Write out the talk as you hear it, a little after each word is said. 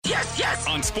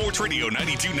on Sports Radio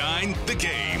 92.9 The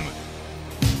Game.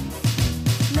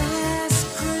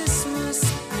 Last Christmas,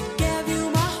 I gave you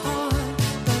my heart,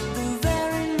 but the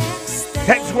very next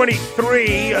day,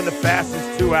 10:23 on the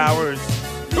fastest 2 hours.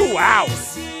 2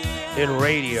 hours in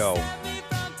radio.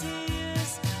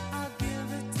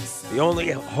 The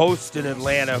only host in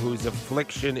Atlanta whose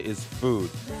affliction is food.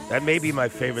 That may be my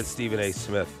favorite Stephen A.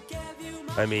 Smith.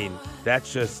 I mean,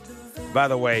 that's just... By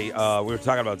the way, we were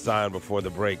talking about Zion before the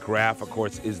break. Graf, of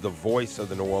course, is the voice of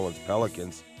the New Orleans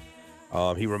Pelicans.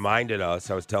 He reminded us,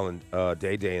 I was telling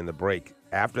Day in the break,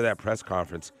 after that press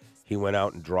conference, he went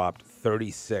out and dropped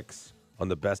 36 on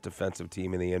the best defensive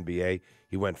team in the NBA.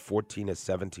 He went 14 of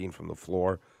 17 from the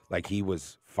floor, like he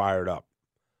was fired up.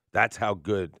 That's how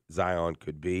good Zion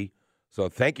could be. So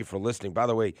thank you for listening. By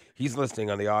the way, he's listening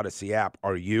on the Odyssey app.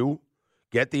 Are you?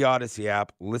 Get the Odyssey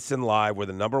app. Listen live. We're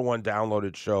the #1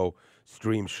 downloaded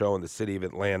stream show in the city of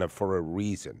Atlanta for a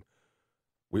reason.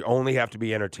 We only have to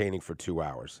be entertaining for 2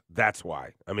 hours. That's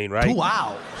why. I mean, right? 2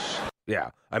 hours.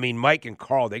 Yeah. I mean, Mike and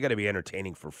Carl, they got to be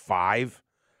entertaining for 5.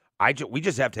 We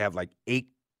just have to have like 8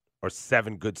 or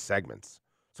 7 good segments.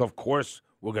 So, of course,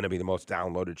 we're going to be the most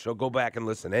downloaded show. Go back and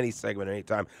listen to any segment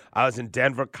anytime. I was in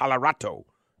Denver, Colorado.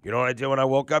 You know what I did when I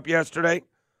woke up yesterday?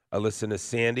 I listened to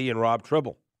Sandy and Rob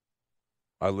Tribble.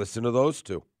 I listened to those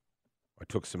two. I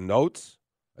took some notes.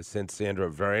 I sent Sandra a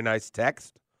very nice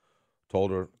text.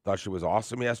 Told her, thought she was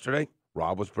awesome yesterday.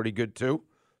 Rob was pretty good too.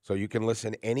 So you can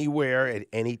listen anywhere at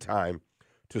any time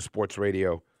to Sports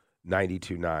Radio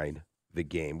 92.9 The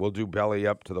Game. We'll do Belly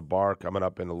Up to the Bar coming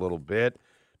up in a little bit.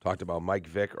 Talked about Mike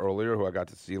Vick earlier, who I got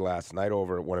to see last night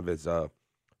over at one of his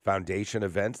foundation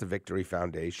events, the Victory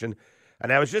Foundation.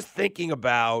 And I was just thinking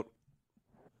about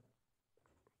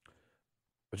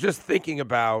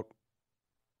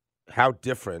how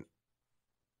different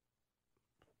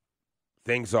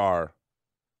things are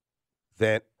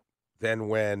than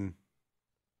when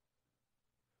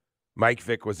Mike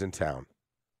Vick was in town.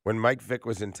 When Mike Vick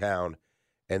was in town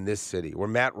in this city, where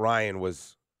Matt Ryan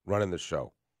was running the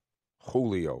show,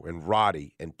 Julio and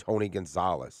Roddy and Tony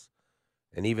Gonzalez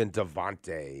and even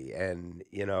Devontae and,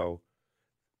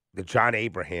 the John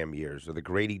Abraham years or the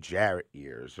Grady Jarrett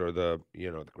years or the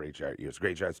Grady Jarrett years.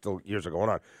 Grady Jarrett still years are going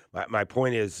on. My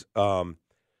point is, and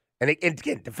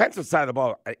again, defensive side of the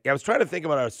ball, I was trying to think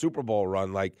about our Super Bowl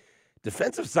run. Like,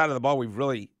 defensive side of the ball, we've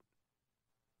really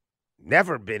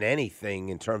never been anything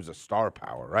in terms of star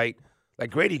power, right? Like,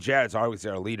 Grady Jarrett's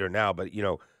obviously our leader now, but,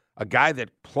 a guy that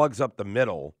plugs up the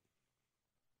middle,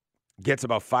 gets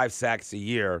about 5 sacks a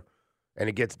year, and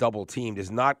it gets double teamed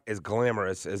is not as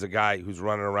glamorous as a guy who's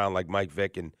running around like Mike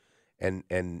Vick and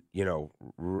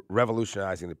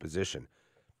revolutionizing the position.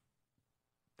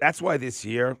 That's why this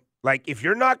year, like, if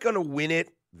you're not going to win it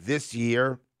this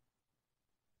year,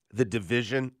 the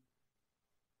division,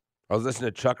 I was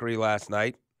listening to Chuckery last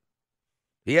night.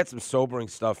 He had some sobering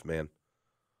stuff, man.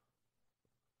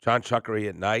 John Chuckery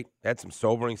at night had some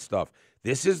sobering stuff.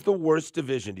 This is the worst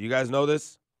division. Do you guys know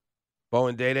this? Bo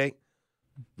and Day-Day?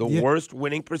 The worst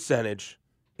winning percentage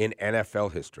in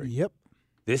NFL history. Yep.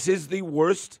 This is the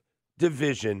worst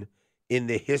division in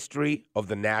the history of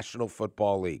the National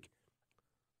Football League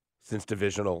since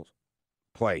divisional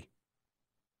play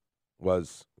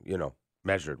was,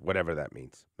 measured, whatever that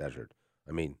means, measured.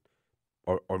 I mean,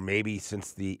 or maybe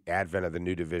since the advent of the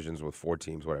new divisions with 4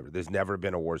 teams, whatever. There's never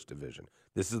been a worse division.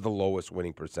 This is the lowest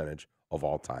winning percentage of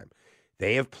all time.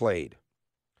 They have played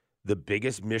the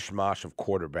biggest mishmash of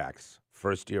quarterbacks,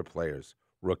 first-year players,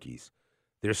 rookies.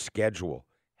 Their schedule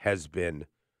has been,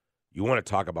 you want to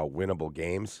talk about winnable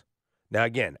games? Now,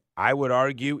 again, I would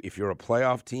argue if you're a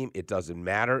playoff team, it doesn't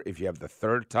matter if you have the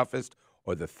 3rd toughest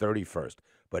or the 31st.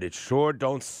 But it sure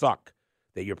don't suck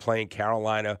that you're playing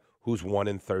Carolina, who's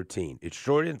 1-13. It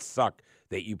sure didn't suck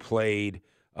that you played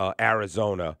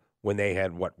Arizona when they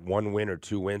had, 1 win or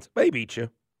 2 wins. They beat you.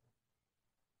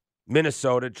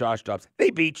 Minnesota, Josh Dobbs,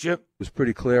 they beat you. It was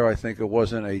pretty clear, I think, it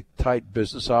wasn't a tight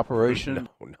business operation.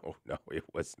 No, it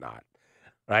was not.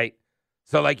 Right?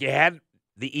 So, like, you had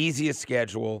the easiest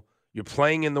schedule. You're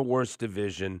playing in the worst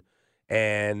division,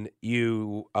 and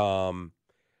you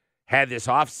had this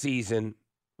offseason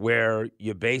where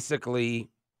you basically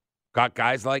got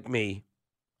guys like me.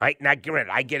 I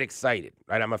get excited,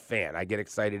 right? I'm a fan. I get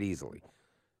excited easily.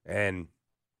 And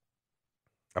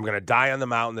I'm going to die on the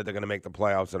mountain that they're going to make the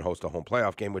playoffs and host a home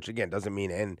playoff game, which, again, doesn't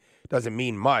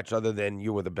mean much other than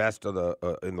you were the best of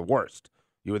in the worst.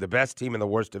 You were the best team in the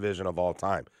worst division of all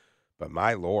time. But,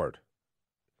 my Lord,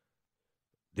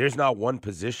 there's not one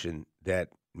position that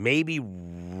maybe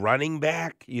running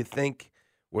back, you think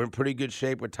we're in pretty good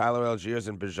shape with Tyler Algiers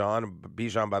and Bijan.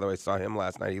 Bijan, by the way, saw him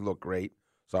last night. He looked great.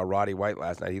 Saw Roddy White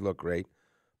last night. He looked great.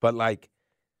 But, like,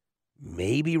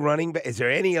 maybe running back. Is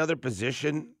there any other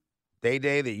position, Day,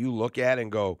 that you look at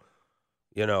and go,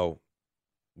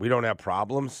 we don't have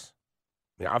problems?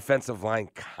 The offensive line,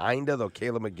 kind of, though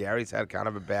Caleb McGarry's had kind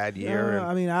of a bad year.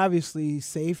 I mean, obviously,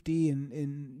 safety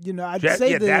and I'd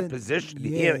say that position,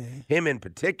 yeah. him in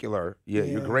particular,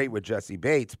 you're great with Jesse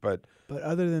Bates, but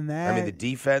other than that, I mean, the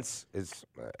defense is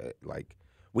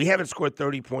we haven't scored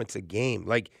 30 points a game.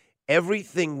 Like,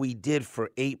 everything we did for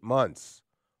 8 months,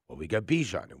 well, we got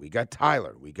Bijan, and we got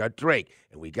Tyler, we got Drake,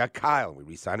 and we got Kyle, and we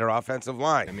re-signed our offensive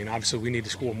line. I mean, obviously, we need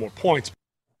to score more points.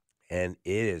 And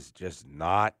it is just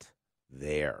not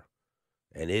there.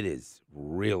 And it is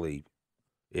really,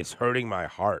 it's hurting my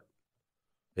heart.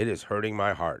 It is hurting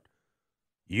my heart.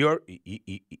 You're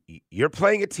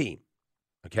playing a team,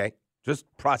 okay? Just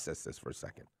process this for a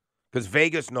second. Because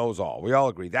Vegas knows all. We all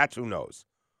agree. That's who knows.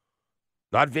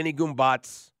 Not Vinny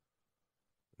Gumbats,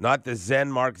 not the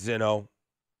Zen Mark Zinno,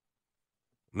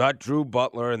 not Drew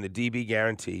Butler and the DB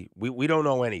guarantee. We don't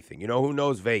know anything. You know who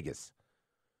knows Vegas?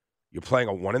 You're playing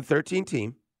a 1-13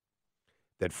 team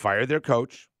that fired their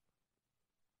coach,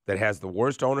 that has the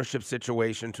worst ownership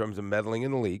situation in terms of meddling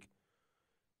in the league,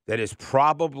 that is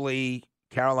probably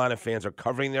Carolina fans are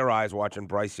covering their eyes watching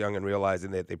Bryce Young and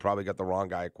realizing that they probably got the wrong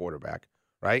guy at quarterback,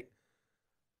 right?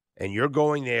 And you're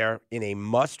going there in a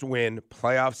must-win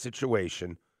playoff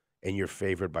situation, and you're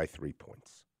favored by 3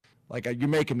 points. Like, you're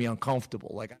making me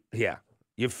uncomfortable. Yeah.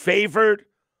 You're favored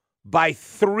by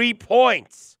 3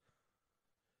 points.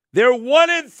 They're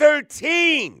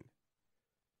 1-13.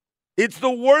 It's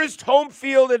the worst home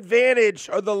field advantage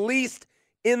or the least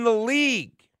in the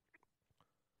league.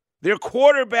 Their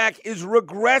quarterback is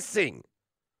regressing.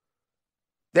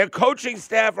 Their coaching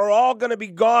staff are all going to be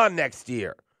gone next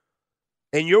year.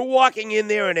 And you're walking in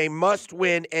there in a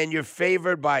must-win, and you're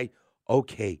favored by,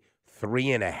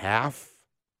 3.5?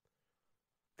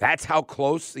 That's how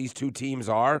close these two teams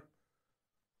are?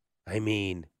 I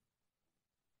mean,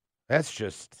 that's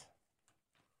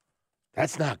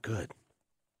not good.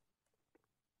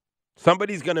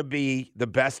 Somebody's going to be the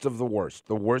best of the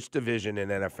worst division in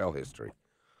NFL history.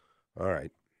 All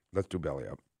right, let's do belly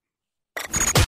up.